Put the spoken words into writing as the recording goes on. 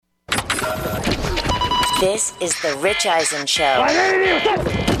This is the Rich Eisen Show.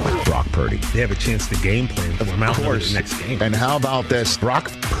 Brock Purdy. They have a chance to game plan for him out in the next game. And how about this?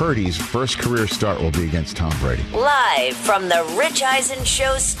 Brock Purdy's first career start will be against Tom Brady. Live from the Rich Eisen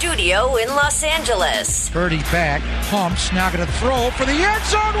Show studio in Los Angeles. Purdy back, pumps, now going to throw for the end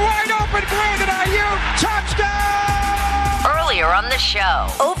zone, wide open, Brandon Ayuk, touchdown! Earlier on the show,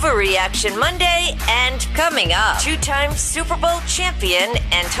 Overreaction Monday, and coming up, two-time Super Bowl champion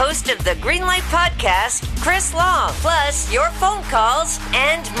and host of the Greenlight Podcast, Chris Long, plus your phone calls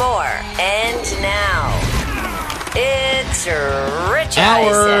and more. And now, it's Rich Eisen.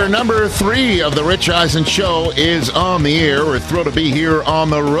 Hour number 3 of the Rich Eisen Show is on the air. We're thrilled to be here on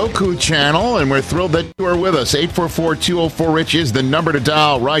the Roku channel, and we're thrilled that you are with us. 844-204-RICH is the number to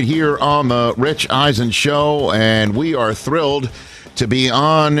dial right here on the Rich Eisen Show, and we are thrilled to be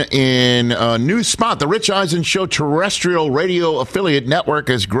on in a new spot. The Rich Eisen Show terrestrial radio affiliate network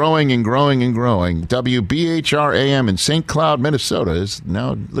is growing and growing and growing. WBHR-AM in St. Cloud, Minnesota is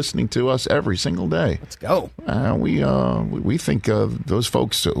now listening to us every single day. Let's go. We think those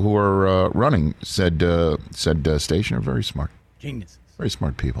folks who are running said station are very smart. Geniuses. Very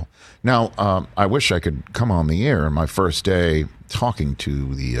smart people. Now, I wish I could come on the air on my first day talking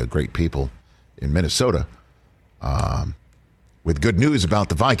to the great people in Minnesota with good news about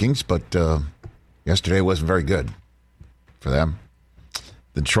the Vikings, but yesterday wasn't very good for them.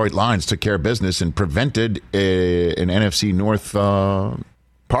 The Detroit Lions took care of business and prevented an NFC North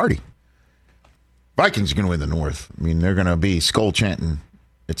party. Vikings are going to win the North. I mean, they're going to be skull chanting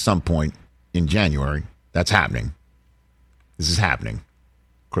at some point in January. That's happening. This is happening.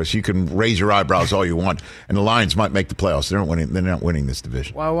 Of course, you can raise your eyebrows all you want, and the Lions might make the playoffs. They're not winning this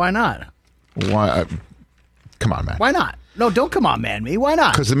division. Why not? Why? Come on, man. Why not? No, don't come on, man. Me. Why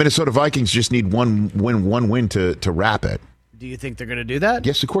not? Because the Minnesota Vikings just need one win to wrap it. Do you think they're going to do that?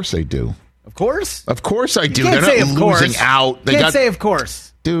 Yes, of course they do. Of course? Of course I do. They're not losing out. They can't say of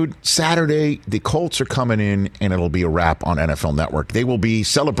course. Dude, Saturday, the Colts are coming in, and it'll be a wrap on NFL Network. They will be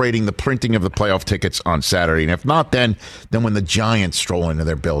celebrating the printing of the playoff tickets on Saturday. And if not, then when the Giants stroll into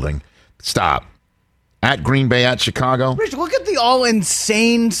their building. Stop. At Green Bay, at Chicago. Rich, look at the all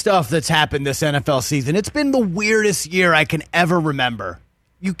insane stuff that's happened this NFL season. It's been the weirdest year I can ever remember.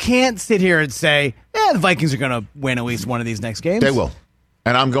 You can't sit here and say, the Vikings are going to win at least one of these next games. They will.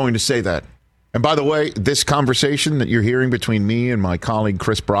 And I'm going to say that. And by the way, this conversation that you're hearing between me and my colleague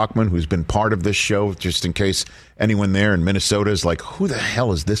Chris Brockman, who's been part of this show, just in case anyone there in Minnesota is like, who the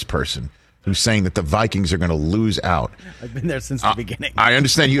hell is this person who's saying that the Vikings are going to lose out? I've been there since the beginning. I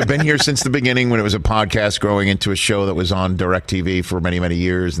understand you've been here since the beginning when it was a podcast growing into a show that was on DirecTV for many, many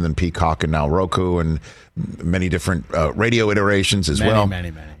years, and then Peacock and now Roku and many different radio iterations as well.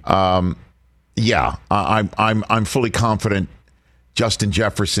 Many. Yeah, I'm fully confident Justin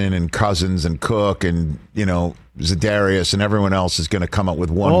Jefferson and Cousins and Cook and, Za'Darius and everyone else is going to come up with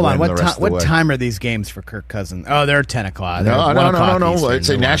one win the rest of the way. What time are these games for Kirk Cousins? Oh, they're 10 o'clock. No. It's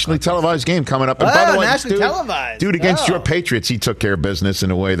a nationally televised game coming up. And by the way, nationally televised. Dude, against your Patriots, he took care of business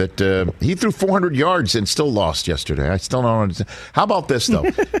in a way that he threw 400 yards and still lost yesterday. I still don't understand. How about this, though?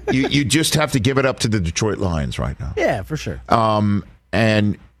 you just have to give it up to the Detroit Lions right now. Yeah, for sure.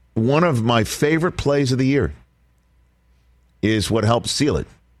 And one of my favorite plays of the year is what helped seal it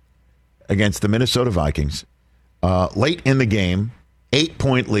against the Minnesota Vikings. Late in the game,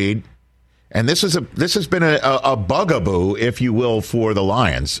 8-point lead. And this has been a bugaboo, if you will, for the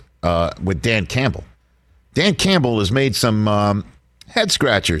Lions with Dan Campbell. Dan Campbell has made some head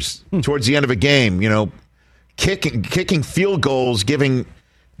scratchers towards the end of a game, kicking field goals, giving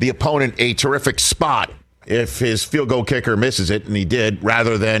the opponent a terrific spot if his field goal kicker misses it, and he did,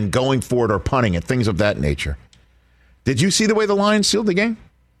 rather than going for it or punting it, things of that nature. Did you see the way the Lions sealed the game?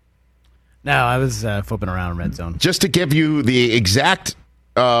 No, I was flipping around in red zone. Just to give you the exact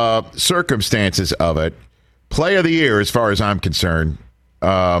circumstances of it, play of the year, as far as I'm concerned,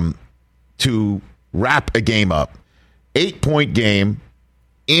 to wrap a game up. 8-point game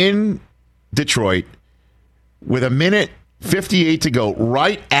in Detroit with 1:58 to go,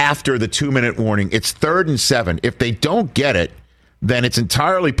 right after the 2-minute warning. It's 3rd and 7. If they don't get it, then it's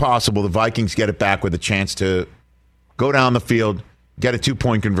entirely possible the Vikings get it back with a chance to go down the field, get a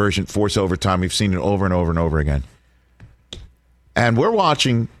 2-point conversion, force overtime. We've seen it over and over and over again. And we're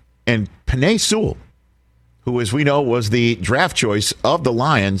watching, and Penei Sewell, who, as we know, was the draft choice of the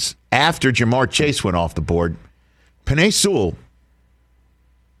Lions after Jamar Chase went off the board. Penei Sewell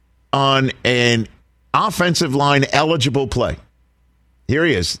on an offensive line eligible play. Here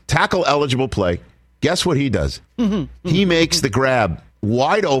he is, tackle eligible play. Guess what he does? He makes the grab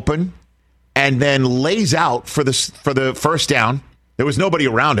wide open and then lays out for the first down. There was nobody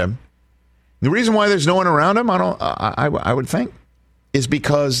around him. The reason why there's no one around him, I would think, is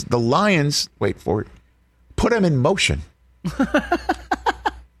because the Lions, wait for it, put him in motion.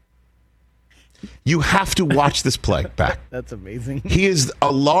 You have to watch this play back. That's amazing. He is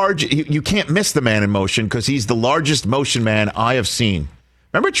a large, you can't miss the man in motion because he's the largest motion man I have seen.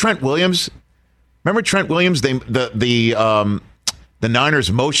 Remember Trent Williams? The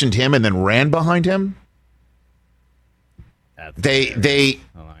Niners motioned him and then ran behind him. The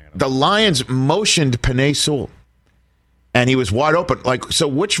Lions motioned Penei Sewell, and he was wide open. Like, so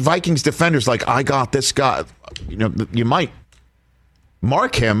which Vikings defender's like, I got this guy? You know, you might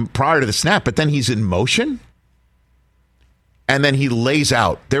mark him prior to the snap, but then he's in motion, and then he lays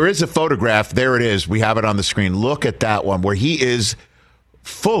out. There is a photograph. There it is. We have it on the screen. Look at that one where he is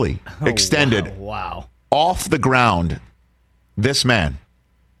fully extended wow. off the ground. This man,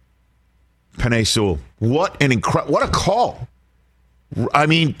 Penei Sewell. What a call. I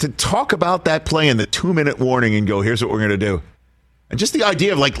mean, to talk about that play in the 2-minute warning and go, here's what we're going to do. And just the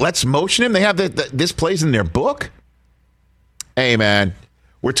idea of, like, let's motion him. They have this plays in their book. Hey, man,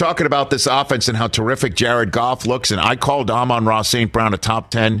 we're talking about this offense and how terrific Jared Goff looks. And I called Amon-Ra St. Brown a top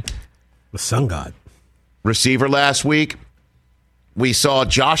 10 the sun god receiver last week. We saw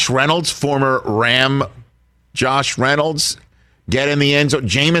Josh Reynolds, former Ram Josh Reynolds, get in the end zone.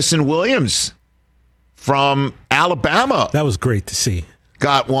 Jamison Williams from Alabama. That was great to see.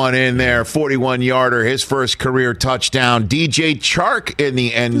 Got one in there, 41-yarder, his first career touchdown. DJ Chark in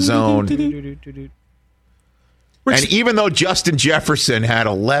the end zone. And even though Justin Jefferson had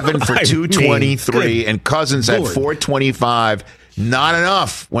 11 for 223 and Cousins had 425, not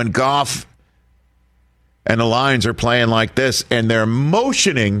enough when Goff and the Lions are playing like this, and they're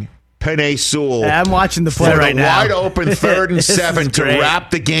motioning Penei Sewell. I'm watching the play right now. Wide open 3rd and 7 to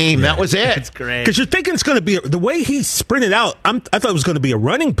wrap the game. Yeah. That was it. It's great. Because you're thinking it's going to be the way he sprinted out. I thought it was going to be a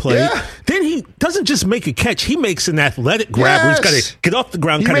running play. Yeah. Then he doesn't just make a catch. He makes an athletic grab where he's got to get off the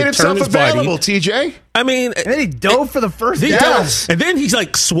ground, kind of turn his body. He made himself available, TJ. I mean, and then he dove for the first down. And then he's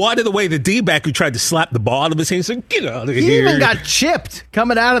like swatted away the D-back who tried to slap the ball out of his hand. So get out of here. He even got chipped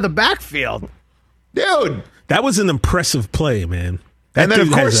coming out of the backfield. Dude. That was an impressive play, man. And then,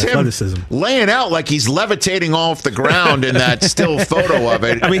 of course, him laying out like he's levitating off the ground in that still photo of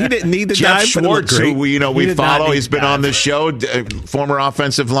it. I mean, he didn't need the Jeff dive, Schwartz, who we follow, he's been on this show, former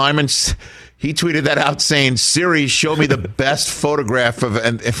offensive lineman. He tweeted that out saying, Siri, show me the best photograph of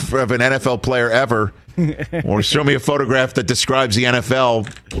an NFL player ever. Or show me a photograph that describes the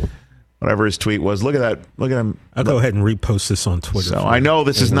NFL. Whatever his tweet was. Look at that. Look at him. I'll go ahead and repost this on Twitter. So I know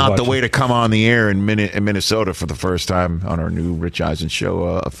this is not the way to come on the air in Minnesota for the first time on our new Rich Eisen show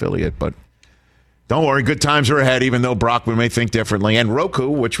affiliate, but don't worry, good times are ahead, even though Brockman may think differently. And Roku,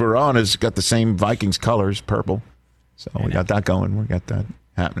 which we're on, has got the same Vikings colors, purple. So we got that going. We got that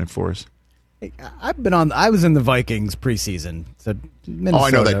happening for us. I was in the Vikings preseason. So Minnesota, I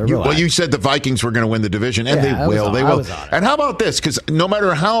know that. You said the Vikings were going to win the division, and they will. They will. And how about this? Because no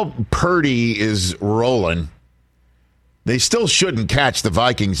matter how Purdy is rolling, they still shouldn't catch the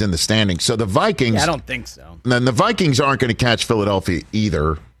Vikings in the standings. So the Vikings, I don't think so. Then the Vikings aren't going to catch Philadelphia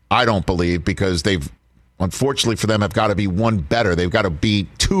either. I don't believe, because they've, unfortunately for them, have got to be one better. They've got to be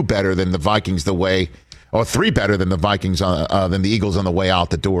two better than the Vikings or three better than the Vikings than the Eagles on the way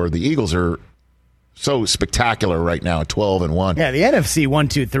out the door. The Eagles are so spectacular right now, 12-1. Yeah, the NFC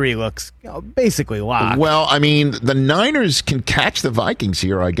 1-2-3 looks basically locked. Well, I mean, the Niners can catch the Vikings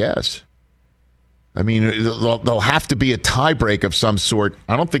here, I guess. I mean, there'll have to be a tiebreak of some sort.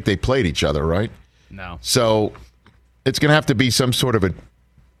 I don't think they played each other, right? No. So it's going to have to be some sort of an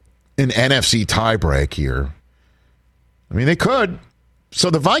NFC tiebreak here. I mean, they could.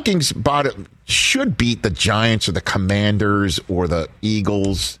 So the Vikings should beat the Giants or the Commanders or the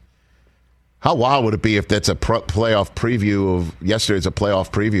Eagles. How wild would it be if that's a playoff preview of yesterday's a playoff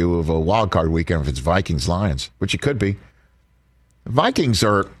preview of a wild card weekend if it's Vikings Lions, which it could be. The Vikings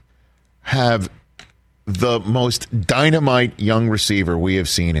have the most dynamite young receiver we have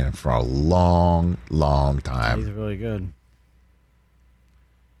seen in for a long, long time. He's really good.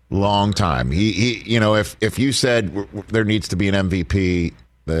 Long time. He if you said there needs to be an MVP,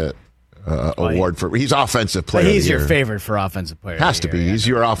 award for he's offensive player. But he's of the year. Your favorite for offensive player. Has of the to be. year, He's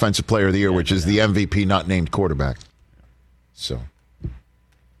your offensive player of the year, which is the MVP, not named quarterback. So,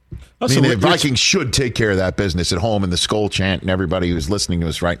 the Vikings should take care of that business at home, and the Skol chant, and everybody who's listening to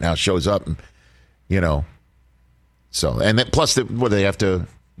us right now shows up, and So, and then plus, they have to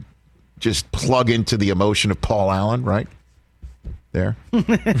just plug into the emotion of Paul Allen, right? There.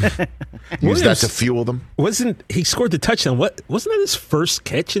 Use that to fuel them. He scored the touchdown? Wasn't that his first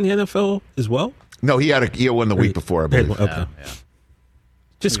catch in the NFL as well? No, he had one the week before, I believe. Okay.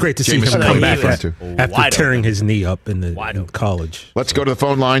 Just great to see Jameis him come Winston back too. after tearing his knee up in college. Let's go to the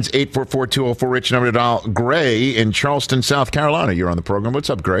phone lines. 844-204-RICH, number to dial. Gray in Charleston, South Carolina. You're on the program.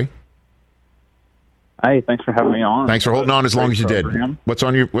 What's up, Gray? Hey, thanks for having me on. Thanks for holding on as long as you did. What's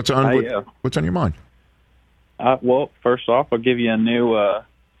on your mind? Well, first off, I'll give you a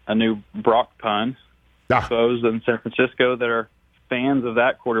new Brock pun. Those in San Francisco that are fans of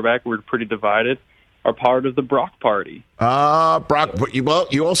that quarterback, we're pretty divided, are part of the Brock party. Brock. Well,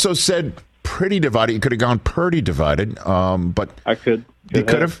 you also said pretty divided. You could have gone pretty divided. But I could. You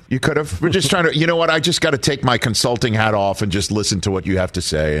could have. You could have. We're just trying to. You know what? I just got to take my consulting hat off and just listen to what you have to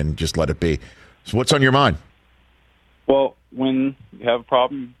say and just let it be. So, what's on your mind? Well, when you have a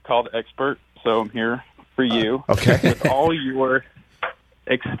problem, call the expert. So I'm here for you. Okay. With all your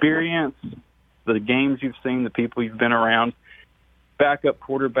experience, the games you've seen, the people you've been around, backup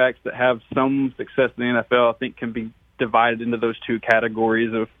quarterbacks that have some success in the NFL, I think can be divided into those two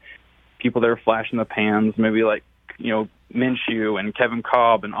categories of people that are flashing the pans, maybe like, Minshew and Kevin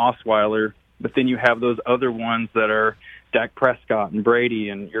Kolb and Osweiler. But then you have those other ones that are Dak Prescott and Brady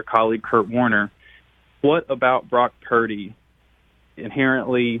and your colleague Kurt Warner. What about Brock Purdy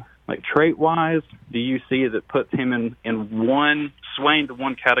inherently, like trait-wise, do you see that puts him in one, swaying to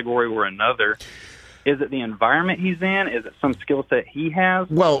one category or another? Is it the environment he's in? Is it some skill set he has?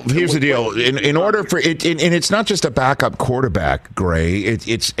 Well, here's the deal. In order for it, and it's not just a backup quarterback, Gray.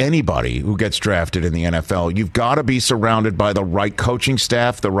 It's anybody who gets drafted in the NFL. You've got to be surrounded by the right coaching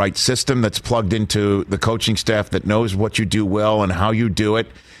staff, the right system that's plugged into the coaching staff that knows what you do well and how you do it,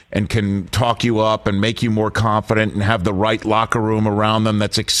 and can talk you up and make you more confident, and have the right locker room around them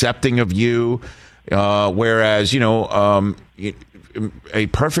that's accepting of you. Whereas, a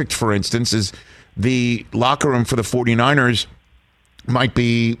perfect, for instance, is the locker room for the 49ers might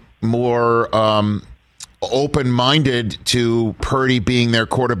be more open-minded to Purdy being their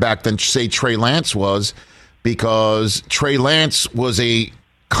quarterback than, say, Trey Lance was, because Trey Lance was a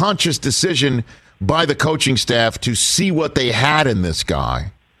conscious decision by the coaching staff to see what they had in this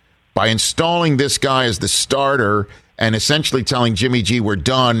guy by installing this guy as the starter and essentially telling Jimmy G we're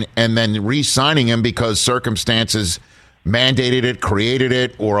done, and then re-signing him because circumstances mandated it, created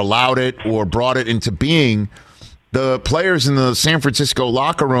it, or allowed it, or brought it into being. The players in the San Francisco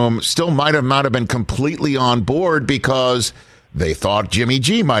locker room still might have been completely on board because they thought Jimmy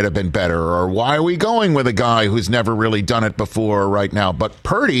G might have been better, or why are we going with a guy who's never really done it before right now? But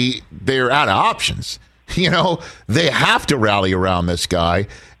Purdy, they're out of options. They have to rally around this guy,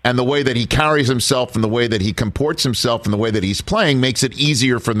 and the way that he carries himself and the way that he comports himself and the way that he's playing makes it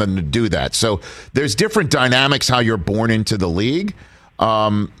easier for them to do that. So there's different dynamics how you're born into the league.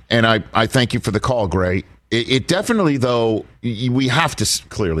 And I thank you for the call, Gray. It definitely, though, we have to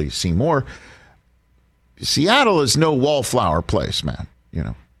clearly see more. Seattle is no wallflower place, man.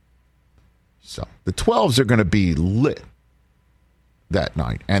 So the 12s are going to be lit that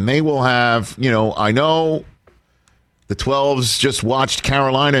night. And they will have, I know the 12s just watched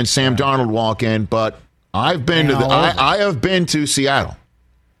Carolina and Sam Darnold walk in, but I've been to I have been to Seattle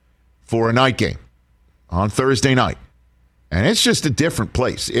for a night game on Thursday night, and it's just a different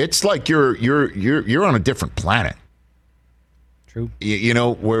place. It's like you're on a different planet. True.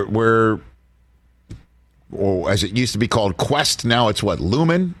 Where or as it used to be called Quest, now it's what,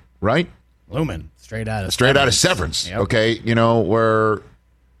 Lumen, right? Lumen, straight out of Severance. Yep. Okay, where.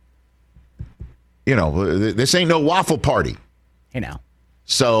 This ain't no waffle party. Hey, now.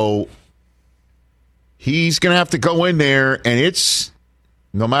 So he's going to have to go in there, and it's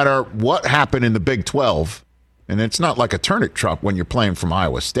no matter what happened in the Big 12, and it's not like a turnip truck when you're playing from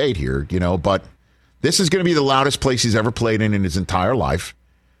Iowa State here, but this is going to be the loudest place he's ever played in his entire life.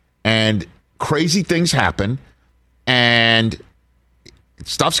 And crazy things happen, and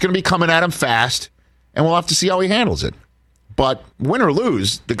stuff's going to be coming at him fast, and we'll have to see how he handles it. But win or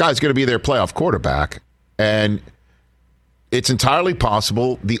lose, the guy's going to be their playoff quarterback. And it's entirely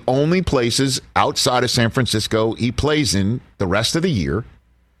possible the only places outside of San Francisco he plays in the rest of the year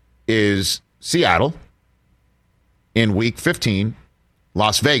is Seattle in Week 15,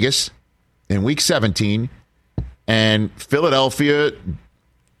 Las Vegas in Week 17, and Philadelphia,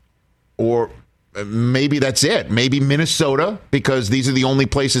 or maybe that's it. Maybe Minnesota, because these are the only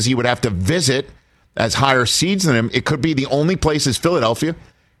places he would have to visit as higher seeds than him. It could be the only place is Philadelphia,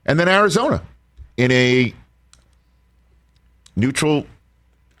 and then Arizona in a neutral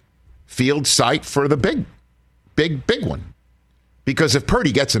field site for the big one. Because if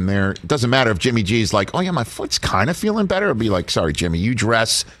Purdy gets him there, it doesn't matter if Jimmy G's like, oh yeah, my foot's kind of feeling better. It'll be like, sorry, Jimmy, you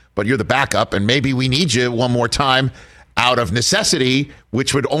dress, but you're the backup, and maybe we need you one more time out of necessity,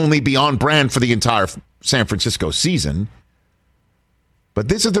 which would only be on brand for the entire San Francisco season. But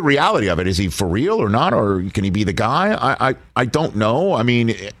this is the reality of it. Is he for real or not? Or can he be the guy? I don't know. I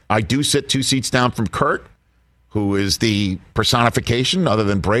mean, I do sit 2 seats down from Kurt, who is the personification, other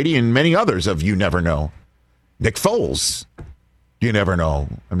than Brady and many others, of you never know. Nick Foles, you never know.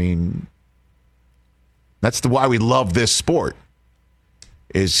 I mean, that's why we love this sport,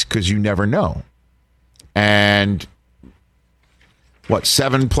 is because you never know. And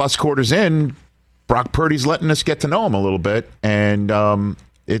 7+ quarters in, Brock Purdy's letting us get to know him a little bit, and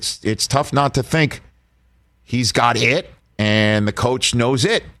it's tough not to think he's got it, and the coach knows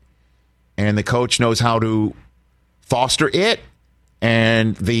it, and the coach knows how to foster it,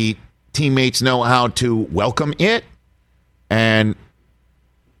 and the teammates know how to welcome it, and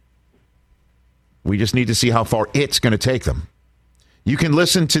we just need to see how far it's going to take them. You can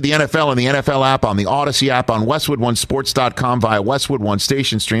listen to the NFL on the NFL app, on the Odyssey app, on WestwoodOneSports.com via Westwood One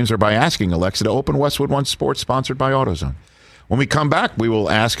station streams, or by asking Alexa to open Westwood One Sports, sponsored by AutoZone. When we come back, we will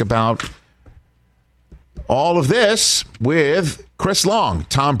ask about all of this with Chris Long,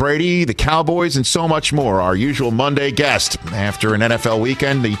 Tom Brady, the Cowboys, and so much more. Our usual Monday guest after an NFL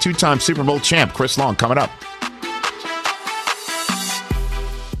weekend, the 2-time Super Bowl champ, Chris Long, coming up.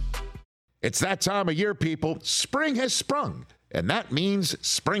 It's that time of year, people. Spring has sprung. And that means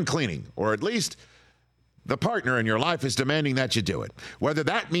spring cleaning, or at least the partner in your life is demanding that you do it. Whether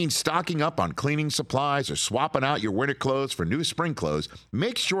that means stocking up on cleaning supplies or swapping out your winter clothes for new spring clothes,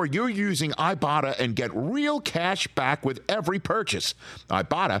 make sure you're using Ibotta and get real cash back with every purchase.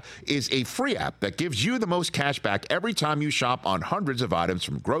 Ibotta is a free app that gives you the most cash back every time you shop on hundreds of items,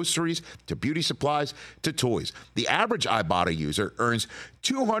 from groceries to beauty supplies to toys. The average Ibotta user earns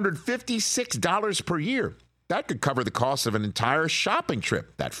 $256 per year. That could cover the cost of an entire shopping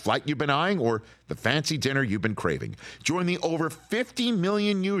trip, that flight you've been eyeing, or the fancy dinner you've been craving. Join the over 50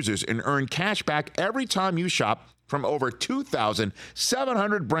 million users and earn cash back every time you shop from over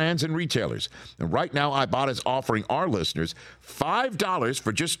 2,700 brands and retailers. And right now, Ibotta is offering our listeners $5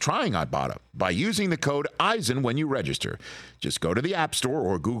 for just trying Ibotta by using the code EISEN when you register. Just go to the App Store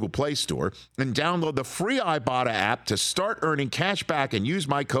or Google Play Store and download the free Ibotta app to start earning cash back, and use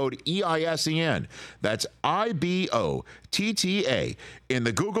my code EISEN. That's IBOTTA in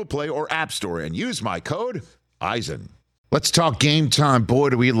the Google Play or App Store, and use my code EISEN. Let's talk Game Time.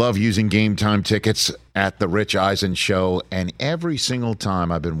 Boy, do we love using Game Time tickets at the Rich Eisen Show. And every single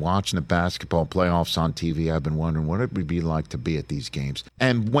time I've been watching the basketball playoffs on TV, I've been wondering what it would be like to be at these games.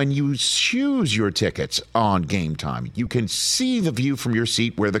 And when you choose your tickets on Game Time, you can see the view from your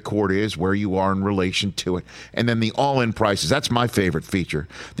seat, where the court is, where you are in relation to it. And then the all-in prices. That's my favorite feature.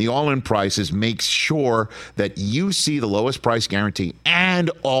 The all-in prices makes sure that you see the lowest price guarantee, and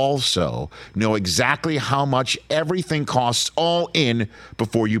also know exactly how much everything costs all in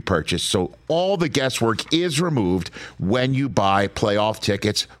before you purchase. So all the guesswork is removed when you buy playoff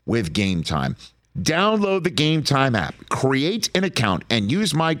tickets with Game Time. Download the Game Time app, create an account, and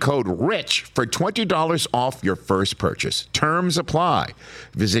use my code RICH for $20 off your first purchase. Terms apply.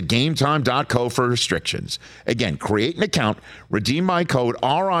 Visit GameTime.co for restrictions. Again, create an account, redeem my code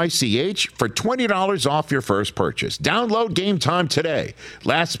RICH for $20 off your first purchase. Download Game Time today.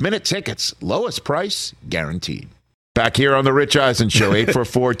 Last minute tickets, lowest price guaranteed. Back here on the Rich Eisen Show,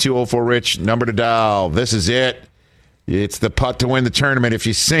 844-204-RICH, number to dial. This is it. It's the putt to win the tournament. If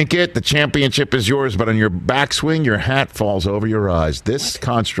you sink it, the championship is yours, but on your backswing, your hat falls over your eyes. This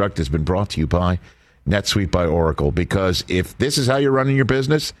construct has been brought to you by NetSuite by Oracle, because if this is how you're running your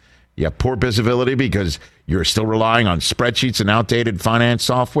business, you have poor visibility because you're still relying on spreadsheets and outdated finance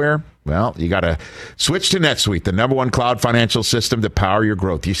software. Well, you got to switch to NetSuite, the #1 cloud financial system to power your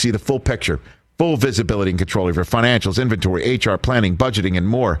growth. You see the full picture. Full visibility and control of your financials, inventory, HR, planning, budgeting, and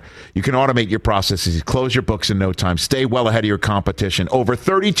more. You can automate your processes, close your books in no time, stay well ahead of your competition. Over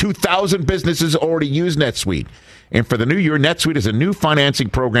 32,000 businesses already use NetSuite. And for the new year, NetSuite is a new financing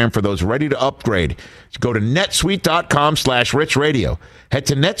program for those ready to upgrade. Go to netsuite.com/richradio. Head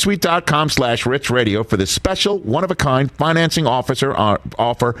to netsuite.com/richradio for the special one-of-a-kind financing offer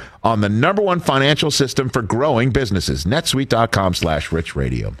on the #1 financial system for growing businesses.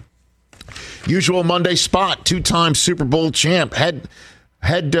 netsuite.com/richradio. Usual Monday spot, 2-time Super Bowl champ, head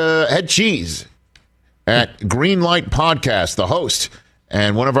cheese at Greenlight Podcast, the host,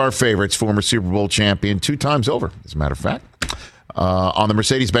 and one of our favorites, former Super Bowl champion, 2 times over, as a matter of fact. On the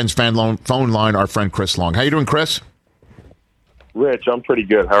Mercedes-Benz phone line, our friend Chris Long. How you doing, Chris? Rich, I'm pretty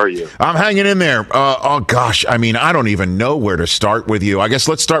good. How are you? I'm hanging in there. Oh, gosh. I mean, I don't even know where to start with you. I guess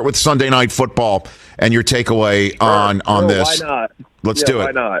let's start with Sunday Night Football and your takeaway on this. Why not? Let's do it.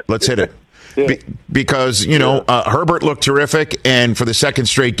 Why not? Let's hit it. Yeah. Because, Herbert looked terrific, and for the second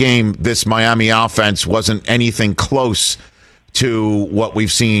straight game, this Miami offense wasn't anything close to what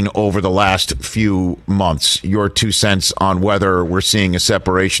we've seen over the last few months? Your 2 cents on whether we're seeing a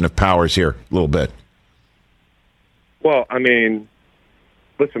separation of powers here a little bit. Well, I mean,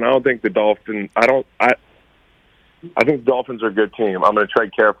 listen, I don't think the Dolphins. I think the Dolphins are a good team. I'm going to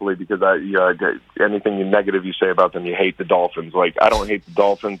tread carefully because anything negative you say about them, you hate the Dolphins. Like, I don't hate the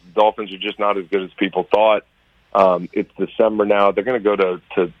Dolphins. The Dolphins are just not as good as people thought. It's December now. They're going to go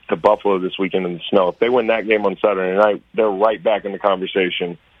to Buffalo this weekend in the snow. If they win that game on Saturday night, they're right back in the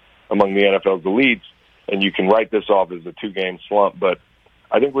conversation among the NFL's elites, and you can write this off as a 2-game slump. But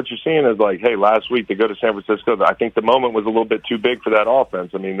I think what you're seeing is like, hey, last week they go to San Francisco. I think the moment was a little bit too big for that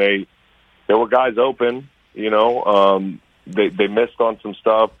offense. I mean, there were guys open. They missed on some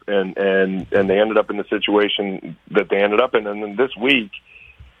stuff, and they ended up in the situation that they ended up in. And then this week,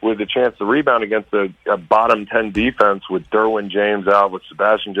 with a chance to rebound against a bottom 10 defense with Derwin James out, with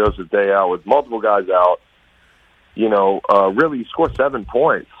Sebastian Joseph Day out, with multiple guys out, really score 7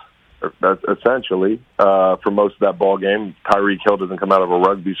 points, essentially, for most of that ball game. Tyreek Hill doesn't come out of a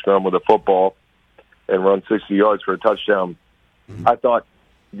rugby scrum with a football and run 60 yards for a touchdown. I thought,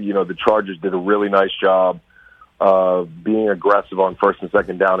 the Chargers did a really nice job of being aggressive on first and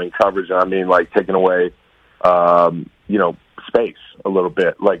second down in coverage. And I mean, like, taking away, space a little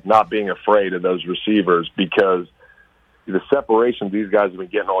bit, like not being afraid of those receivers, because the separation these guys have been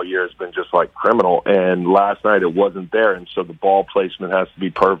getting all year has been just like criminal. And last night it wasn't there. And so the ball placement has to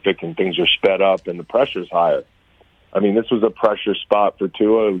be perfect and things are sped up and the pressure's higher. I mean, this was a pressure spot for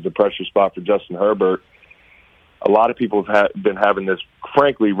Tua. It was a pressure spot for Justin Herbert. A lot of people have been having this,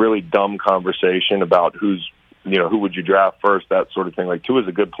 frankly, really dumb conversation about who would you draft first, that sort of thing. Like, Tua's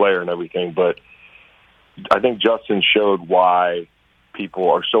a good player and everything, but I think Justin showed why people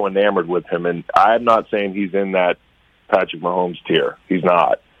are so enamored with him. And I'm not saying he's in that Patrick Mahomes tier. He's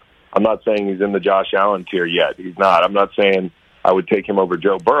not. I'm not saying he's in the Josh Allen tier yet. He's not. I'm not saying I would take him over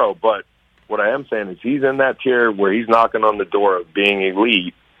Joe Burrow, but what I am saying is he's in that tier where he's knocking on the door of being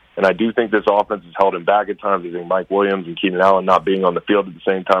elite. And I do think this offense has held him back at times. I think Mike Williams and Keenan Allen not being on the field at the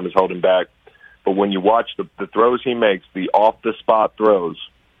same time has held him back. But when you watch the throws he makes, the off-the-spot throws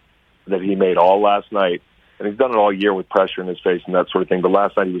that he made all last night, and he's done it all year with pressure in his face and that sort of thing, but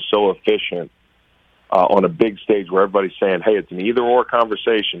last night he was so efficient on a big stage where everybody's saying, hey, it's an either-or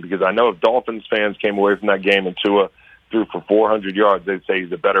conversation, because I know if Dolphins fans came away from that game and Tua threw for 400 yards, they'd say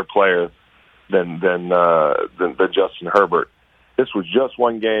he's a better player than Justin Herbert. This was just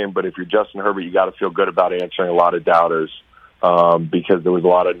one game, but if you're Justin Herbert, you got to feel good about answering a lot of doubters because there was a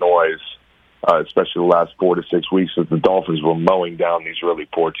lot of noise, especially the last 4 to 6 weeks as the Dolphins were mowing down these really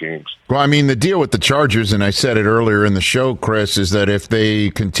poor teams. Well, I mean, the deal with the Chargers, and I said it earlier in the show, Chris, is that if they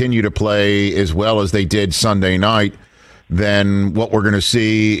continue to play as well as they did Sunday night, then what we're going to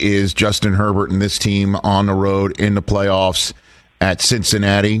see is Justin Herbert and this team on the road in the playoffs at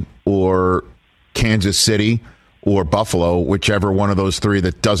Cincinnati or Kansas City or Buffalo, whichever one of those three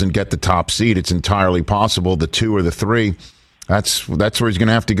that doesn't get the top seed. It's entirely possible, the 2 or the 3. That's where he's going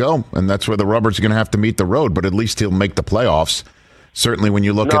to have to go, and that's where the rubber's going to have to meet the road. But at least he'll make the playoffs. Certainly, when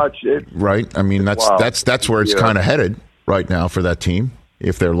you look right, I mean that's where it's kind of headed right now for that team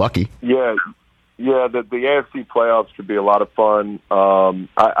if they're lucky. Yeah. The AFC playoffs could be a lot of fun.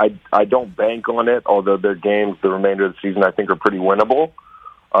 I don't bank on it, although their games the remainder of the season I think are pretty winnable.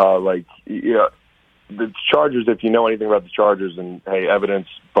 The Chargers, if you know anything about the Chargers, and hey, evidence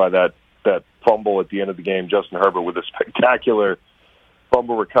by that fumble at the end of the game, Justin Herbert with a spectacular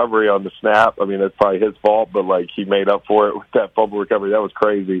fumble recovery on the snap. I mean, that's probably his fault, but like he made up for it with that fumble recovery. That was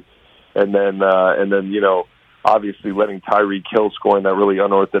crazy. And then obviously letting Tyreek Hill score in that really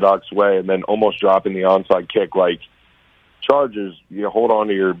unorthodox way, and then almost dropping the onside kick. Like, Chargers, hold on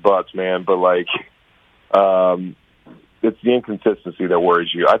to your butts, man. But like, it's the inconsistency that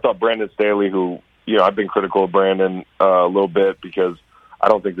worries you. I thought Brandon Staley, who I've been critical of Brandon a little bit because I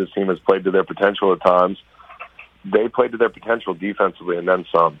don't think this team has played to their potential at times. They played to their potential defensively and then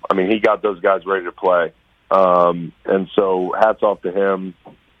some. I mean, he got those guys ready to play. And so hats off to him.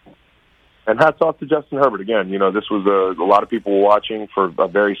 And hats off to Justin Herbert. Again, this was a lot of people were watching for a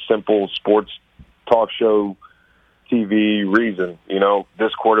very simple sports talk show TV reason.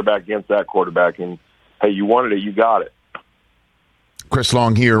 This quarterback against that quarterback. And, hey, you wanted it, you got it. Chris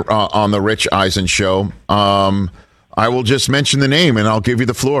Long here on the Rich Eisen Show. I will just mention the name, and I'll give you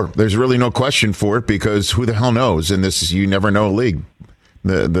the floor. There's really no question for it because who the hell knows? And this is you never know league.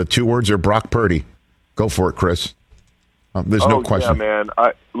 The 2 words are Brock Purdy. Go for it, Chris. There's no question. Yeah,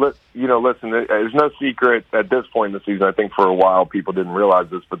 man. Listen, there's no secret at this point in the season. I think for a while people didn't realize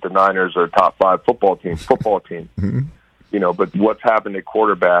this, but the Niners are a top 5 football team. Mm-hmm. But what's happened at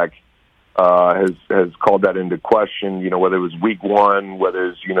quarterback has called that into question, whether it was week one, whether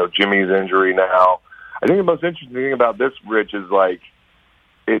it's, Jimmy's injury now. I think the most interesting thing about this, Rich, is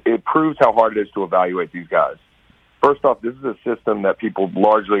it proves how hard it is to evaluate these guys. First off, this is a system that people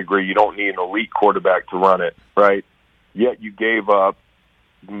largely agree you don't need an elite quarterback to run it, right? Yet you gave up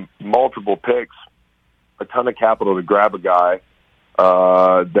multiple picks, a ton of capital to grab a guy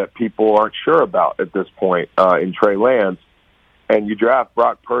that people aren't sure about at this point in Trey Lance. And you draft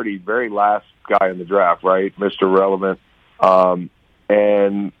Brock Purdy, very last guy in the draft, right? Mr. Relevant.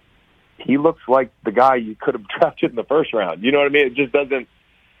 And he looks like the guy you could have drafted in the first round. You know what I mean? It just doesn't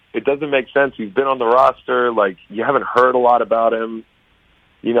make sense. He's been on the roster. You haven't heard a lot about him.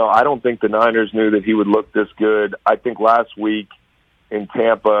 I don't think the Niners knew that he would look this good. I think last week in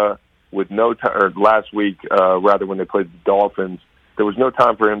Tampa with no time, or last week, rather, when they played the Dolphins, there was no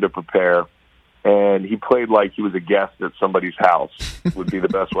time for him to prepare. And he played like he was a guest at somebody's house, would be the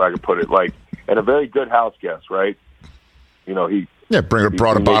best way I could put it. And a very good house guest, right? He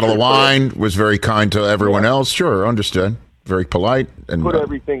brought a bottle of wine, was very kind to everyone else. Sure, understood. Very polite. And put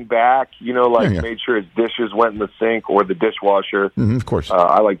everything back, made sure his dishes went in the sink or the dishwasher. Mm-hmm, of course.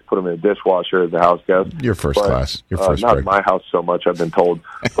 I like to put him in a dishwasher as a house guest. Your first class. Your first not break. My house so much, I've been told.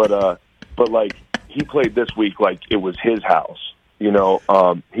 But he played this week like it was his house. He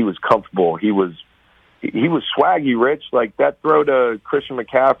was comfortable. He was swaggy, Rich. That throw to Christian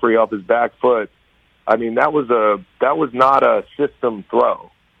McCaffrey off his back foot. I mean, that was not a system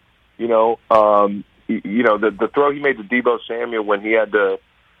throw. The throw he made to Deebo Samuel when he had to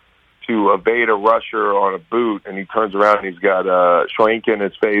evade a rusher on a boot, and he turns around and he's got Schwenk in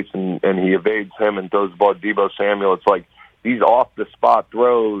his face, and he evades him and throws the ball to Deebo Samuel. It's like these off-the-spot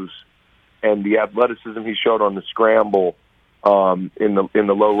throws and the athleticism he showed on the scramble in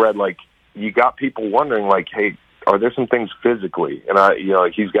the low red, you got people wondering, hey, are there some things physically? And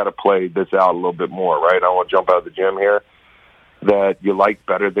he's got to play this out a little bit more, right? I want to jump out of the gym here that you like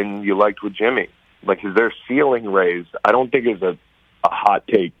better than you liked with Jimmy. Is their ceiling raised? I don't think it's a hot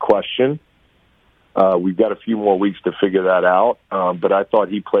take question. We've got a few more weeks to figure that out. But I thought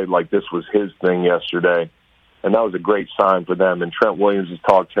he played like this was his thing yesterday, and that was a great sign for them. And Trent Williams has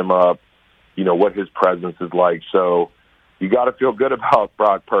talked him up, what his presence is like. So you got to feel good about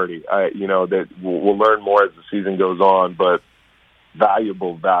Brock Purdy. That we'll learn more as the season goes on, but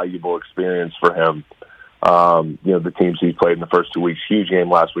valuable experience for him. The teams he played in the first 2 weeks, huge game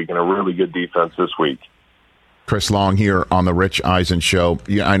last week, and a really good defense this week. Chris Long here on the Rich Eisen Show.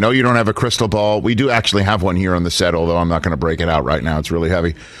 I know you don't have a crystal ball. We do actually have one here on the set, although I'm not going to break it out right now. It's really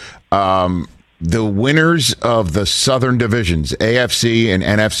heavy. The winners of the Southern Divisions, AFC and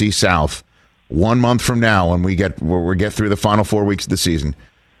NFC South, 1 month from now, when we get through the final 4 weeks of the season,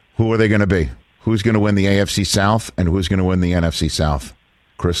 who are they going to be? Who's going to win the AFC South and who's going to win the NFC South?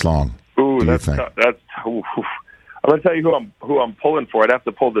 Chris Long. Ooh, that's I'm going to tell you who I'm pulling for. I'd have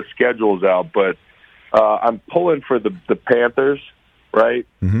to pull the schedules out, but I'm pulling for the Panthers, right?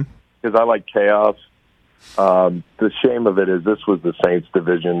 Because I like chaos. The shame of it is this was the Saints'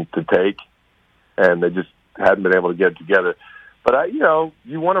 division to take, and they just hadn't been able to get it together. But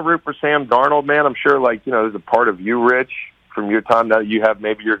you want to root for Sam Darnold, man. I'm sure, there's a part of you, Rich, from your time that you have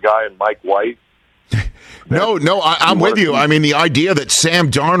maybe your guy in Mike White. No, I'm with you. I mean, the idea that Sam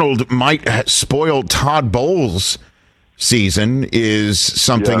Darnold might spoil Todd Bowles' season is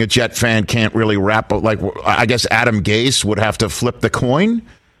something a Jet fan can't really wrap. I guess Adam Gase would have to flip the coin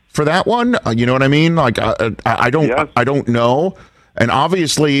for that one. You know what I mean? I don't know. And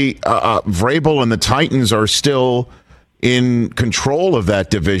obviously, Vrabel and the Titans are still in control of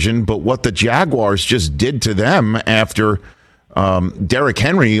that division. But what the Jaguars just did to them after Derrick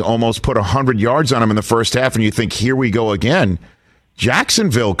Henry almost put 100 yards on him in the first half, and you think, here we go again.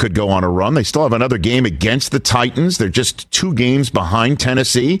 Jacksonville could go on a run. They still have another game against the Titans. They're just 2 games behind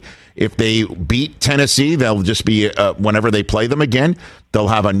Tennessee. If they beat Tennessee, they'll just be, whenever they play them again, they'll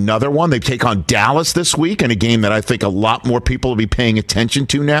have another one. They take on Dallas this week in a game that I think a lot more people will be paying attention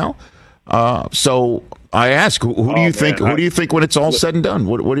to now. So I ask, who do you think? Who do you think when it's all said and done?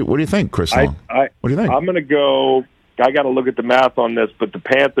 What do you think, Chris Long? What do you think? I'm going to go. I got to look at the math on this, but the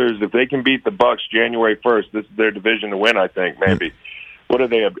Panthers, if they can beat the Bucs January 1st, this is their division to win. I think maybe. What are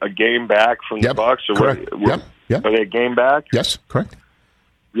they? A game back from the Bucs? Or correct. Yep. Are they a game back? Yes, correct.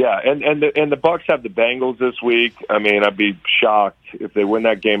 Yeah, and the Bucs have the Bengals this week. I mean, I'd be shocked if they win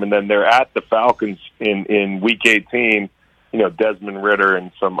that game, and then they're at the Falcons in Week 18. Desmond Ridder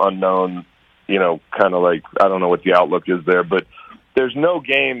and some unknown. Kind of I don't know what the outlook is there, but there's no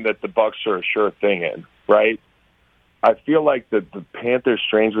game that the Bucs are a sure thing in, right? I feel like the Panthers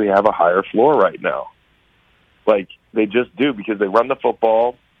strangely have a higher floor right now. They just do because they run the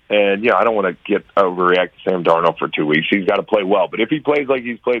football And, I don't want to get overreact to Sam Darnold for 2 weeks. He's got to play well. But if he plays like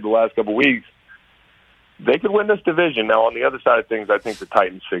he's played the last couple of weeks, they could win this division. Now, on the other side of things, I think the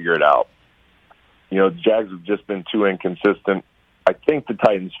Titans figure it out. The Jags have just been too inconsistent. I think the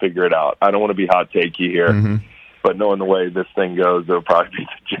Titans figure it out. I don't want to be hot takey here, but knowing the way this thing goes, it'll probably be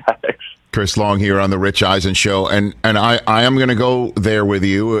the Jags. Chris Long here on the Rich Eisen Show, and I am going to go there with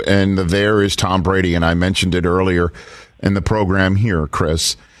you, and there is Tom Brady, and I mentioned it earlier in the program here,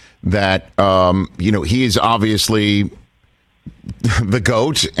 Chris, that he is obviously the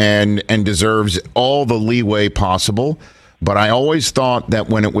GOAT and deserves all the leeway possible, but I always thought that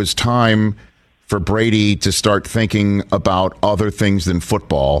when it was time for Brady to start thinking about other things than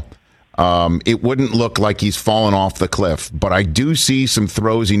football, it wouldn't look like he's fallen off the cliff. But I do see some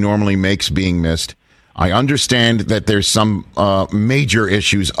throws he normally makes being missed. I understand that there's some major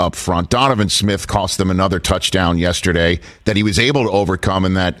issues up front. Donovan Smith cost them another touchdown yesterday that he was able to overcome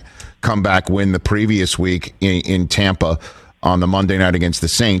in that comeback win the previous week in Tampa on the Monday night against the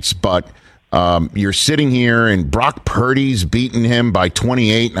Saints. But you're sitting here and Brock Purdy's beaten him by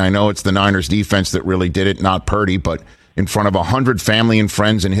 28. And I know it's the Niners defense that really did it, not Purdy, but in front of 100 family and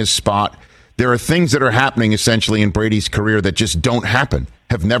friends in his spot. There are things that are happening essentially in Brady's career that just don't happen,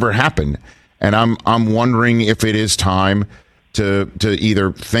 have never happened. And I'm wondering if it is time to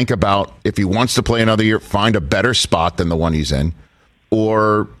either think about, if he wants to play another year, find a better spot than the one he's in,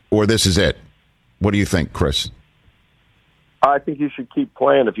 or this is it. What do you think, Chris? I think he should keep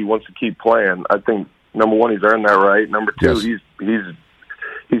playing if he wants to keep playing. I think, number one, he's earned that right. Number two, yes,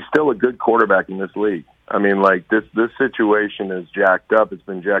 he's still a good quarterback in this league. I mean, like, this situation is jacked up. It's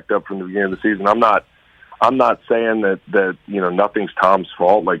been jacked up from the beginning of the season. I'm not saying that nothing's Tom's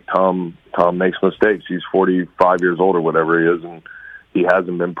fault. Like, Tom makes mistakes. He's 45 years old or whatever he is, and he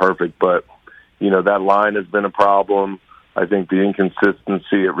hasn't been perfect. But, that line has been a problem. I think the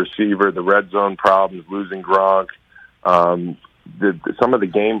inconsistency at receiver, the red zone problems, losing Gronk, some of the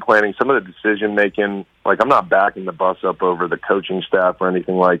game planning, some of the decision making. Like, I'm not backing the bus up over the coaching staff or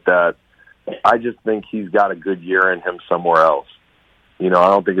anything like that. I just think he's got a good year in him somewhere else. I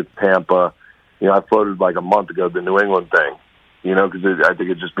don't think it's Tampa. I floated like a month ago the New England thing, because I think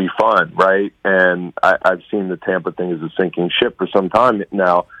it'd just be fun, right? And I've seen the Tampa thing as a sinking ship for some time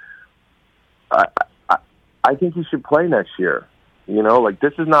now. I think he should play next year.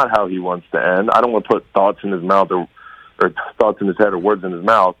 This is not how he wants to end. I don't want to put thoughts in his mouth or thoughts in his head or words in his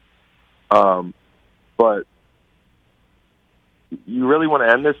mouth. But you really want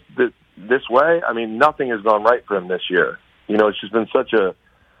to end this way? I mean, nothing has gone right for him this year. It's just been such a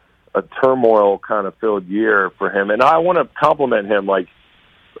turmoil kind of filled year for him. And I want to compliment him. Like,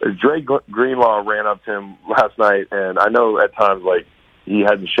 Dre Greenlaw ran up to him last night, and I know at times, like, he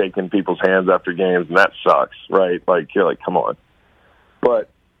hadn't shaken people's hands after games, and that sucks, right? Like, you're like, come on. But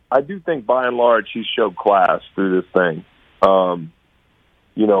I do think, by and large, he showed class through this thing.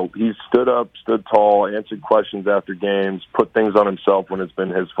 He stood up, stood tall, answered questions after games, put things on himself when it's been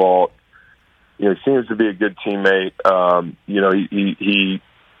his fault. He seems to be a good teammate. He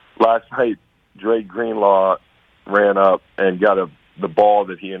last night, Dre Greenlaw ran up and got the ball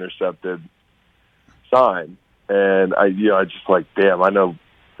that he intercepted signed. And I just like, damn, I know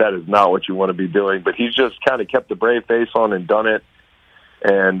that is not what you want to be doing, but he's just kind of kept the brave face on and done it.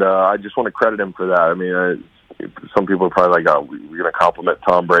 And I just want to credit him for that. I mean, some people are probably like, oh, we're going to compliment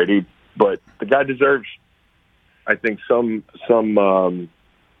Tom Brady, but the guy deserves, I think,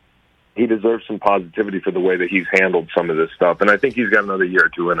 he deserves some positivity for the way that he's handled some of this stuff. And I think he's got another year or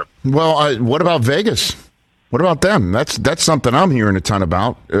two in him. Well, what about Vegas? What about them? That's something I'm hearing a ton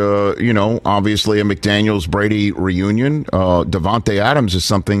about. Obviously a McDaniels-Brady reunion. Devontae Adams is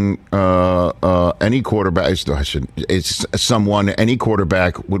something any quarterback, it's someone any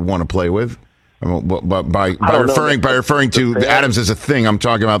quarterback would want to play with. But by referring to Adams as a thing, I'm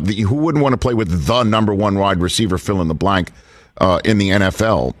talking about who wouldn't want to play with the number one wide receiver, fill in the blank, in the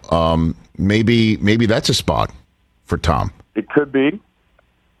NFL. Maybe that's a spot for Tom. It could be.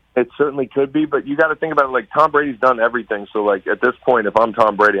 It certainly could be, but you got to think about it. Like, Tom Brady's done everything. So, like, at this point, if I'm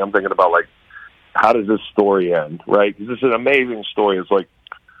Tom Brady, I'm thinking about, like, how does this story end, right? Because this is an amazing story. It's like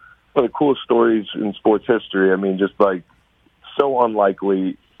one of the coolest stories in sports history. I mean, just like so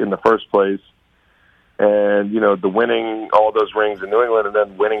unlikely in the first place. And, the winning all those rings in New England and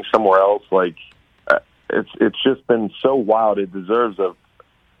then winning somewhere else, like, it's just been so wild. It deserves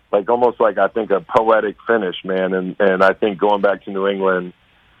almost like, I think, a poetic finish, man. And I think going back to New England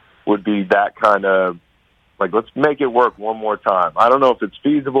would be that kind of, like, let's make it work one more time. I don't know if it's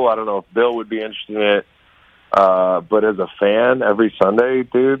feasible. I don't know if Bill would be interested in it. But as a fan, every Sunday,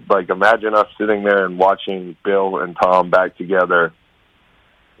 dude, like, imagine us sitting there and watching Bill and Tom back together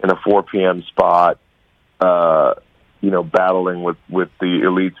in a 4 p.m. spot, battling with the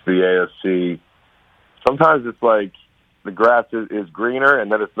elites of the AFC. Sometimes it's like the grass is greener,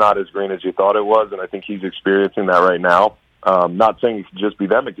 and then it's not as green as you thought it was, and I think he's experiencing that right now. Not saying it could just be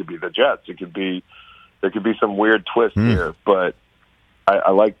them; it could be the Jets. There could be some weird twist here, but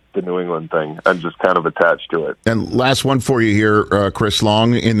I like the New England thing. I'm just kind of attached to it. And last one for you here, Chris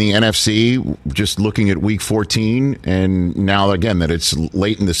Long, in the NFC, just looking at Week 14, and now, again, that it's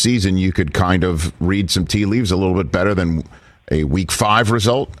late in the season, you could kind of read some tea leaves a little bit better than a Week 5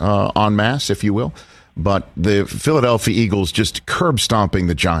 result en masse, if you will. But the Philadelphia Eagles just curb-stomping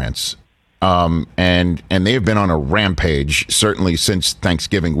the Giants. And they have been on a rampage, certainly since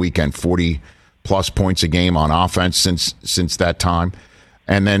Thanksgiving weekend, 40-plus points a game on offense since that time.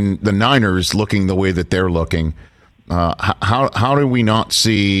 And then the Niners looking the way that they're looking. How do we not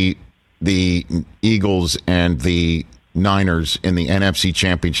see the Eagles and the Niners in the NFC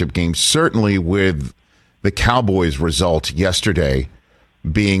Championship game, certainly with the Cowboys' result yesterday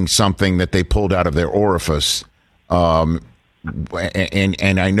being something that they pulled out of their orifice? And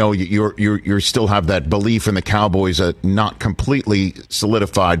I know you still have that belief in the Cowboys, not completely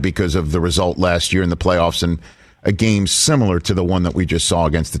solidified because of the result last year in the playoffs and a game similar to the one that we just saw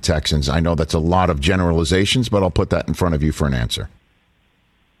against the Texans. I know that's a lot of generalizations, but I'll put that in front of you for an answer.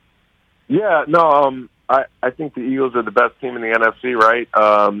 Yeah, no, I think the Eagles are the best team in the NFC, right?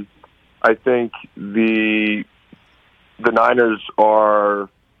 I think the Niners are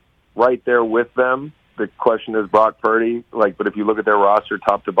right there with them. The question is Brock Purdy, but if you look at their roster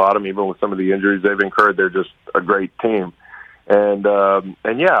top to bottom, even with some of the injuries they've incurred, they're just a great team. And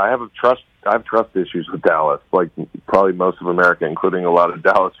yeah, I have trust issues with Dallas, like probably most of America, including a lot of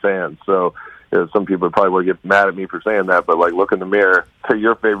Dallas fans. So some people probably would get mad at me for saying that, but look in the mirror to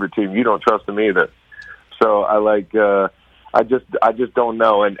your favorite team. You don't trust them either. So I just don't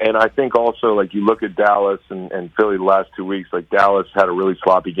know. And I think also, you look at Dallas and Philly the last 2 weeks, Dallas had a really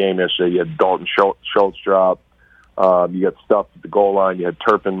sloppy game yesterday. You had Dalton Schultz drop. You got stuffed at the goal line. You had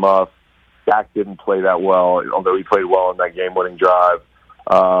Turpin Muff. Dak didn't play that well, although he played well in that game-winning drive.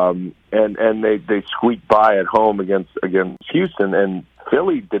 And they squeaked by at home against Houston, and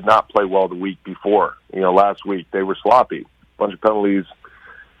Philly did not play well the week before. Last week they were sloppy. A bunch of penalties.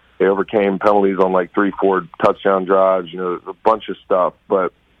 They overcame penalties on 3-4 touchdown drives, a bunch of stuff,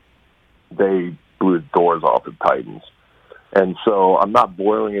 but they blew the doors off the Titans. And so I'm not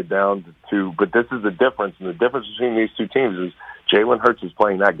boiling it down to two, but this is the difference. And the difference between these two teams is Jalen Hurts is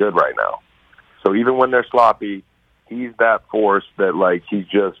playing that good right now. So even when they're sloppy, he's that force that he's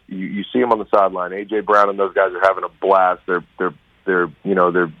just you see him on the sideline. AJ Brown and those guys are having a blast. They're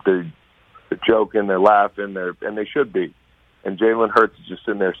joking, they're laughing, and they should be. And Jalen Hurts is just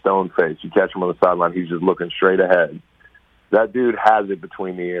sitting there stone faced. You catch him on the sideline, he's just looking straight ahead. That dude has it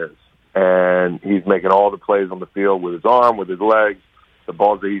between the ears, and he's making all the plays on the field with his arm, with his legs. The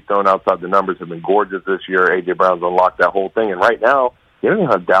balls that he's thrown outside the numbers have been gorgeous this year. AJ Brown's unlocked that whole thing, and right now you don't even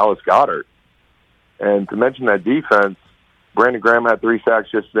have Dallas Goedert. And to mention that defense, Brandon Graham had 3 sacks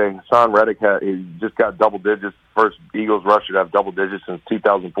yesterday. Hassan Reddick he just got double digits. First Eagles rusher to have double digits since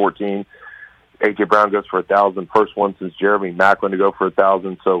 2014. A.J. Brown goes for 1,000. First one since Jeremy Maclin to go for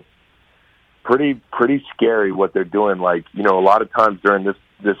 1,000. So pretty scary what they're doing. A lot of times during this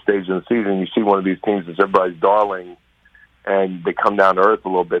stage of the season, you see one of these teams that's everybody's darling, and they come down to earth a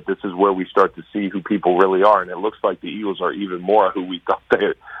little bit. This is where we start to see who people really are, and it looks like the Eagles are even more who we thought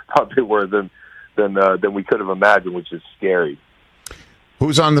they were than we could have imagined, which is scary.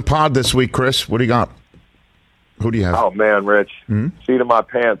 Who's on the pod this week, Chris? What do you got? Who do you have? Oh man, Rich, seat of my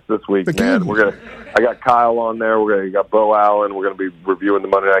pants this week, man. I got Kyle on there. We got Bo Allen. We're gonna be reviewing the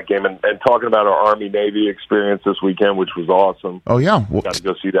Monday night game and talking about our Army-Navy experience this weekend, which was awesome. Oh yeah, got to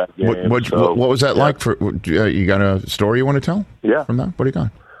go see that game. What was that like? For you got a story you want to tell? Yeah, from that. What do you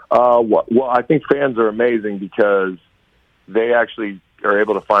got? Well, I think fans are amazing because they actually are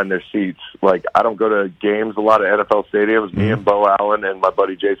able to find their seats. I don't go to games a lot at NFL stadiums. Me and Bo Allen and my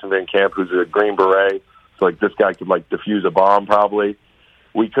buddy Jason Van Camp, who's a Green Beret. So this guy could defuse a bomb probably.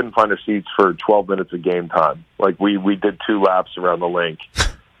 We couldn't find our seats for 12 minutes of game time. We did 2 laps around the link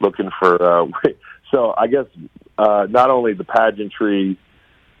looking for. So I guess not only the pageantry,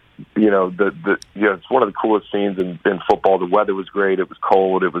 it's one of the coolest scenes in football. The weather was great. It was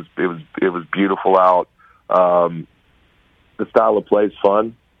cold. It was beautiful out. The style of play is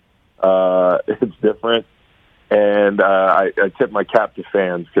fun. It's different. And I tip my cap to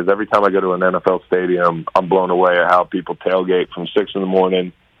fans because every time I go to an NFL stadium, I'm blown away at how people tailgate from 6 in the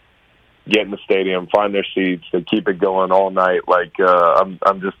morning get in the stadium, find their seats. They keep it going all night. Like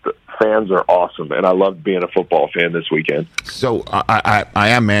I'm just fans are awesome, and I love being a football fan this weekend. So I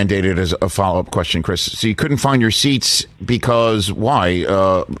am mandated as a follow-up question, Chris. So you couldn't find your seats because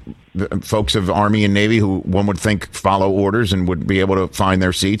why? Folks of Army and Navy who one would think follow orders and would be able to find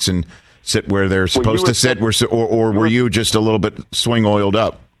their seats and sit where they're supposed to sit, or were you just a little bit swing oiled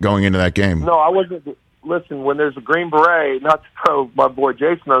up going into that game? No, I wasn't. Listen, when there's a Green Beret, not to throw my boy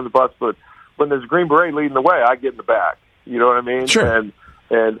Jason on the bus, but when there's a Green Beret leading the way, I get in the back. You know what I mean? Sure. And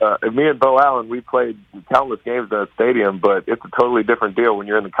me and Bo Allen, we played countless games in that stadium, but it's a totally different deal when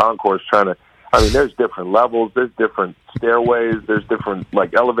you're in the concourse trying to. I mean, there's different levels, there's different stairways, there's different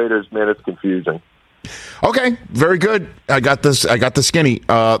elevators. Man, it's confusing. Okay, very good. I got this. I got the skinny.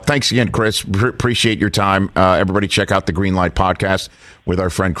 Thanks again, Chris. Appreciate your time. Everybody, check out the Green Light podcast with our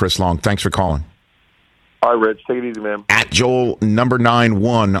friend Chris Long. Thanks for calling. All right, Rich, take it easy, man. At Joel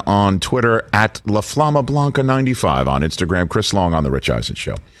 #91 on Twitter, at La Flama Blanca 95 on Instagram. Chris Long on the Rich Eisen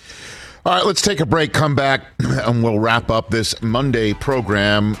Show. All right, let's take a break, come back, and we'll wrap up this Monday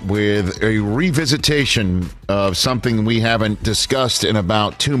program with a revisitation of something we haven't discussed in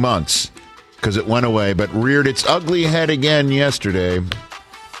about 2 months because it went away, but reared its ugly head again yesterday.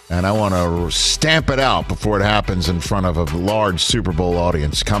 And I want to stamp it out before it happens in front of a large Super Bowl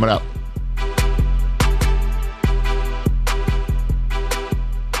audience. Coming up.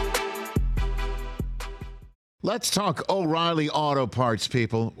 Let's talk O'Reilly Auto Parts,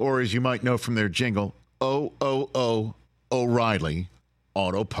 people, or as you might know from their jingle, O'Reilly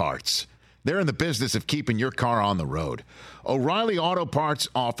Auto Parts. They're in the business of keeping your car on the road. O'Reilly Auto Parts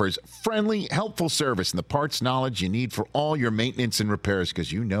offers friendly, helpful service and the parts knowledge you need for all your maintenance and repairs,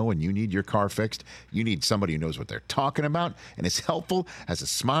 because you know when you need your car fixed, you need somebody who knows what they're talking about and is helpful, has a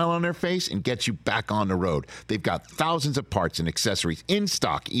smile on their face, and gets you back on the road. They've got thousands of parts and accessories in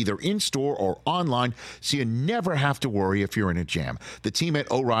stock, either in-store or online, so you never have to worry if you're in a jam. The team at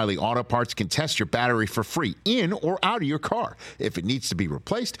O'Reilly Auto Parts can test your battery for free in or out of your car. If it needs to be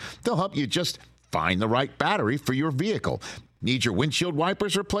replaced, they'll help you just find the right battery for your vehicle. Need your windshield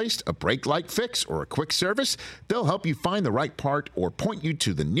wipers replaced, a brake light fix, or a quick service? They'll help you find the right part or point you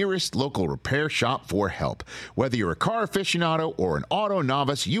to the nearest local repair shop for help. Whether you're a car aficionado or an auto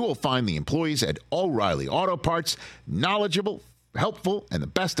novice, you will find the employees at O'Reilly Auto Parts knowledgeable, helpful, and the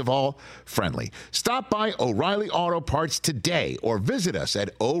best of all, friendly. Stop by O'Reilly Auto Parts today or visit us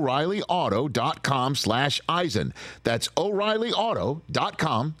at O'ReillyAuto.com/Eisen. That's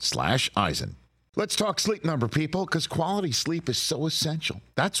O'ReillyAuto.com/Eisen. Let's talk Sleep Number, people, because quality sleep is so essential.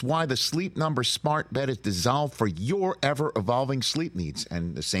 That's why the Sleep Number smart bed is designed for your ever-evolving sleep needs,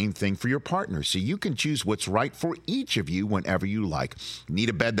 and the same thing for your partner, so you can choose what's right for each of you whenever you like.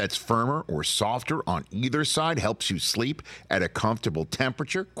 Need a bed that's firmer or softer on either side, helps you sleep at a comfortable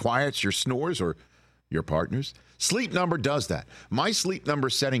temperature, quiets your snores or your partner's? Sleep Number does that. My Sleep Number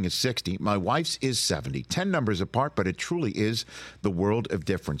setting is 60. My wife's is 70. 10 numbers apart, but it truly is the world of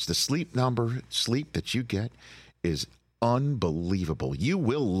difference. The Sleep Number sleep that you get is unbelievable. You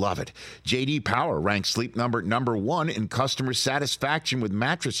will love it. J.D. Power ranks Sleep Number #1 in customer satisfaction with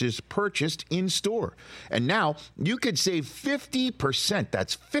mattresses purchased in store. And now you could save 50%.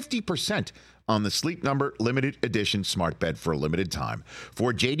 That's 50% on the Sleep Number limited edition smart bed for a limited time.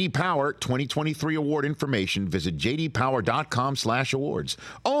 For J.D. Power 2023 award information, visit jdpower.com/awards.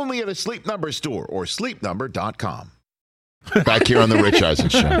 Only at a Sleep Number store or sleepnumber.com. Back here on the Rich Eisen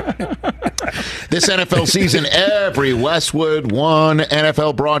Show. This NFL season, every Westwood One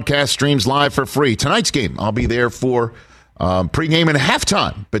NFL broadcast streams live for free. Tonight's game, I'll be there for pregame and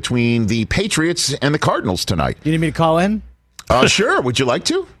halftime between the Patriots and the Cardinals tonight. You need me to call in? Sure. Would you like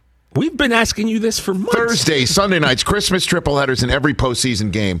to? We've been asking you this for months. Thursday, Sunday nights, Christmas triple headers in every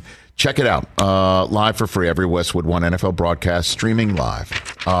postseason game. Check it out. Live for free. Every Westwood One NFL broadcast streaming live.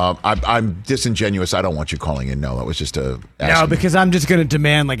 I'm disingenuous. I don't want you calling in. No, that was just a... No, because I'm just going to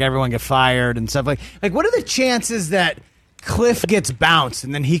demand everyone get fired and stuff. Like what are the chances that Cliff gets bounced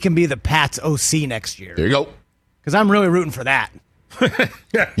and then he can be the Pats OC next year? There you go. Because I'm really rooting for that.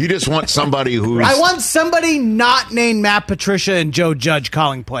 You just want somebody who's... I want somebody not named Matt Patricia and Joe Judge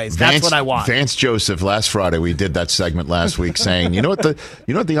calling plays. That's what I want. Vance Joseph, last Friday, we did that segment last week saying, you know what the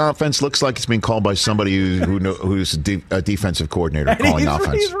offense looks like? It's being called by somebody who's a defensive coordinator calling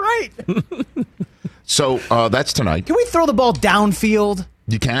offense. He's right. So that's tonight. Can we throw the ball downfield?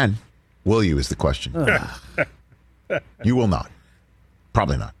 You can. Will you is the question. You will not.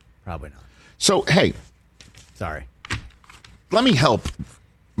 Probably not. Probably not. So, hey. Sorry. Let me help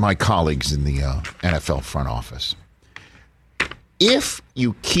my colleagues in the NFL front office. If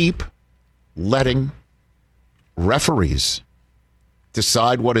you keep letting referees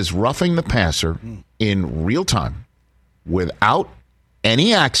decide what is roughing the passer in real time without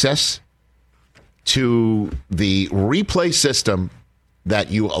any access to the replay system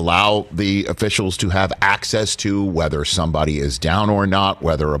that you allow the officials to have access to, whether somebody is down or not,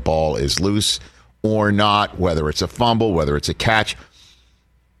 whether a ball is loose or not, whether it's a fumble, whether it's a catch,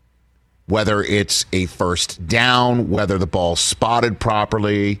 whether it's a first down, whether the ball's spotted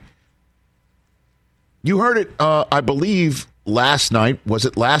properly. You heard it, I believe, last night. Was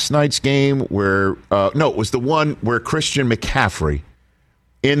it last night's game where, no, it was the one where Christian McCaffrey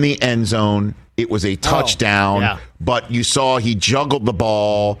in the end zone, it was a touchdown, but you saw he juggled the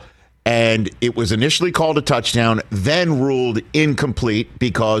ball, and it was initially called a touchdown, then ruled incomplete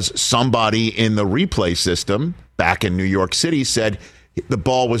because somebody in the replay system back in New York City said the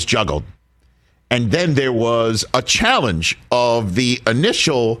ball was juggled. And then there was a challenge of the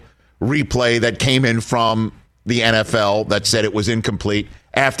initial replay that came in from the NFL that said it was incomplete.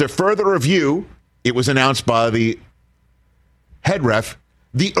 After further review, it was announced by the head ref,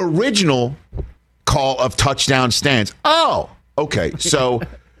 the original call of touchdown stands. Oh, okay. So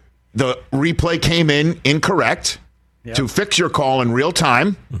the replay came in incorrect to fix your call in real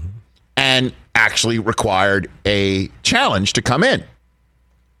time and actually required a challenge to come in.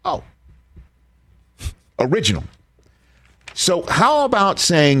 Oh, original. So how about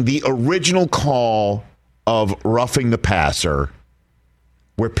saying the original call of roughing the passer,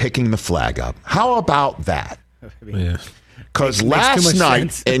 we're picking the flag up? How about that? Yeah. Because last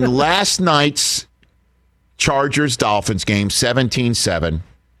night, in last night's Chargers-Dolphins game, 17-7,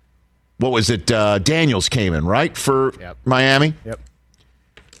 what was it? Daniels came in, right, for Miami? Yep.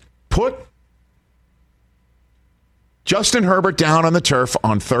 Put Justin Herbert down on the turf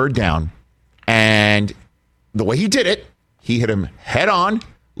on third down, and the way he did it, he hit him head on,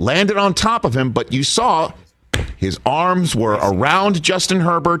 landed on top of him, but you saw his arms were around Justin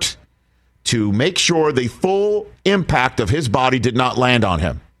Herbert to make sure the full impact of his body did not land on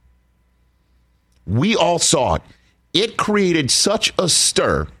him. We all saw it. It created such a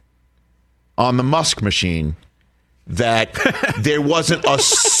stir on the Musk machine that there wasn't a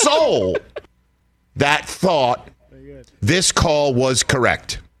soul that thought this call was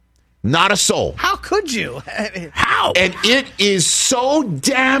correct. Not a soul. How could you? How? And it is so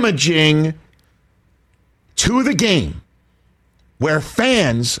damaging to the game where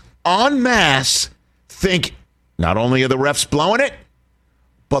fans en masse think not only are the refs blowing it,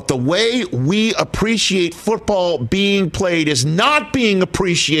 but the way we appreciate football being played is not being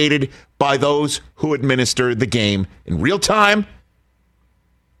appreciated by those who administer the game in real time,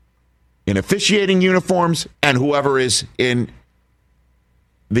 in officiating uniforms, and whoever is in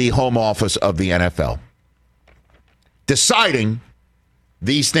the home office of the NFL. Deciding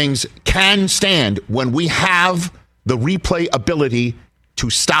these things can stand when we have the replay ability to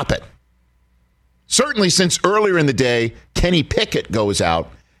stop it. Certainly since earlier in the day, Kenny Pickett goes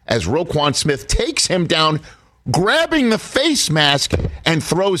out as Roquan Smith takes him down, grabbing the face mask and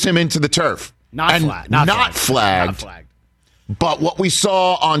throws him into the turf. Not flagged. But what we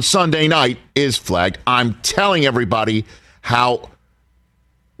saw on Sunday night is flagged. I'm telling everybody how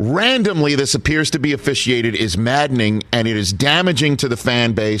randomly this appears to be officiated is maddening, and it is damaging to the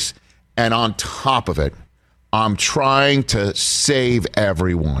fan base. And on top of it, I'm trying to save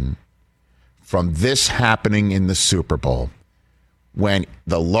everyone from this happening in the Super Bowl when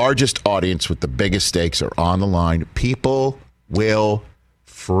the largest audience with the biggest stakes are on the line. People will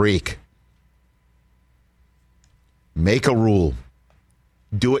freak. Make a rule.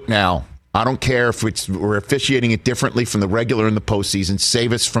 Do it now. I don't care if we're officiating it differently from the regular in the postseason.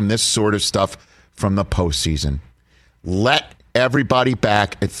 Save us from this sort of stuff from the postseason. Let everybody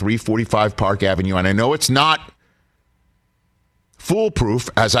back at 345 Park Avenue. And I know it's not foolproof.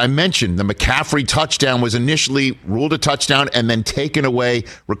 As I mentioned, the McCaffrey touchdown was initially ruled a touchdown and then taken away,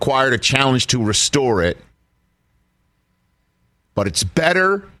 required a challenge to restore it. But it's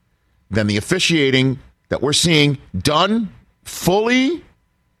better than the officiating that we're seeing done fully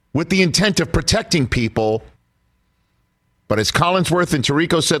with the intent of protecting people. But as Collinsworth and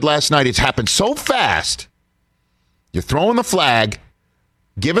Tirico said last night, it's happened so fast. You're throwing the flag.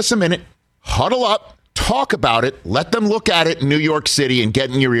 Give us a minute. Huddle up. Talk about it. Let them look at it in New York City and get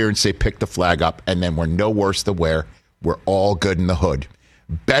in your ear and say, pick the flag up. And then we're no worse than where we're all good in the hood.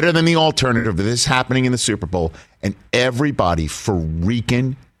 Better than the alternative of this happening in the Super Bowl and everybody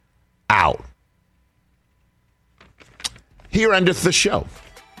freaking out. Here endeth the show.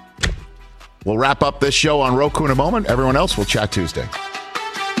 We'll wrap up this show on Roku in a moment. Everyone else will chat Tuesday.